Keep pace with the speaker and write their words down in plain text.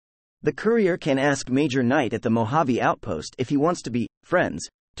The courier can ask Major Knight at the Mojave outpost if he wants to be friends,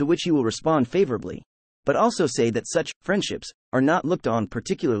 to which he will respond favorably, but also say that such friendships are not looked on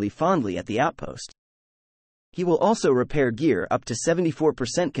particularly fondly at the outpost. He will also repair gear up to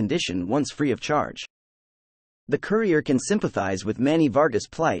 74% condition once free of charge. The courier can sympathize with Manny Vargas'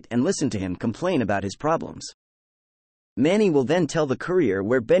 plight and listen to him complain about his problems. Manny will then tell the courier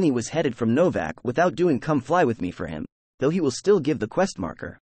where Benny was headed from Novak without doing "come fly with me" for him, though he will still give the quest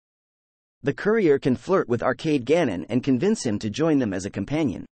marker. The courier can flirt with Arcade Gannon and convince him to join them as a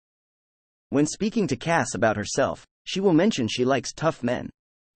companion. When speaking to Cass about herself, she will mention she likes tough men.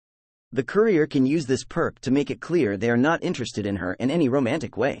 The courier can use this perk to make it clear they are not interested in her in any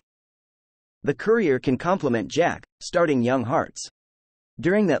romantic way. The courier can compliment Jack, starting young hearts.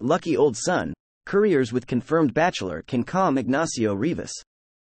 During that lucky old son, couriers with confirmed Bachelor can calm Ignacio Rivas.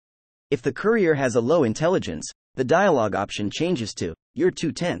 If the courier has a low intelligence, the dialogue option changes to, "You're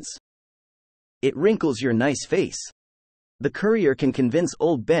too tense. It wrinkles your nice face." The courier can convince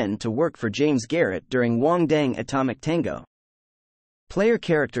old Ben to work for James Garrett during Wong Dang Atomic Tango. Player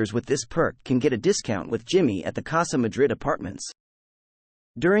characters with this perk can get a discount with Jimmy at the Casa Madrid apartments.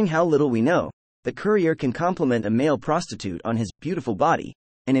 During How Little We Know, the courier can compliment a male prostitute on his beautiful body,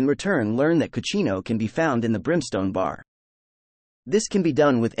 and in return learn that Cucino can be found in the Brimstone Bar. This can be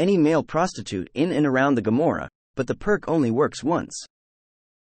done with any male prostitute in and around the Gomorrah, but the perk only works once.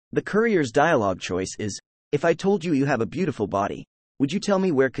 The courier's dialogue choice is, "If I told you you have a beautiful body, would you tell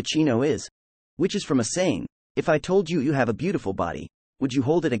me where Cucino is?" Which is from a saying, "If I told you you have a beautiful body, would you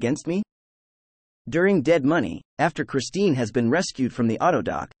hold it against me?" During Dead Money, after Christine has been rescued from the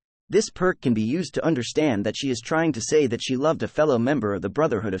autodock, this perk can be used to understand that she is trying to say that she loved a fellow member of the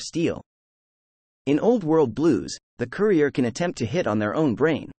Brotherhood of Steel. In Old World Blues, the courier can attempt to hit on their own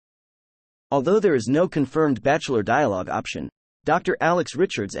brain. Although there is no confirmed Bachelor dialogue option, Dr. Alex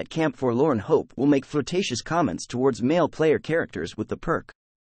Richards at Camp Forlorn Hope will make flirtatious comments towards male player characters with the perk.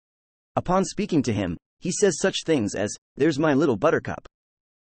 Upon speaking to him, he says such things as, "There's my little buttercup.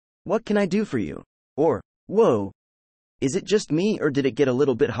 What can I do for you?" Or, "Whoa. Is it just me or did it get a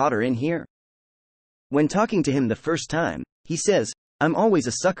little bit hotter in here?" When talking to him the first time, he says, "I'm always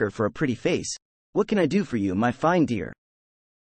a sucker for a pretty face. What can I do for you, my fine dear?"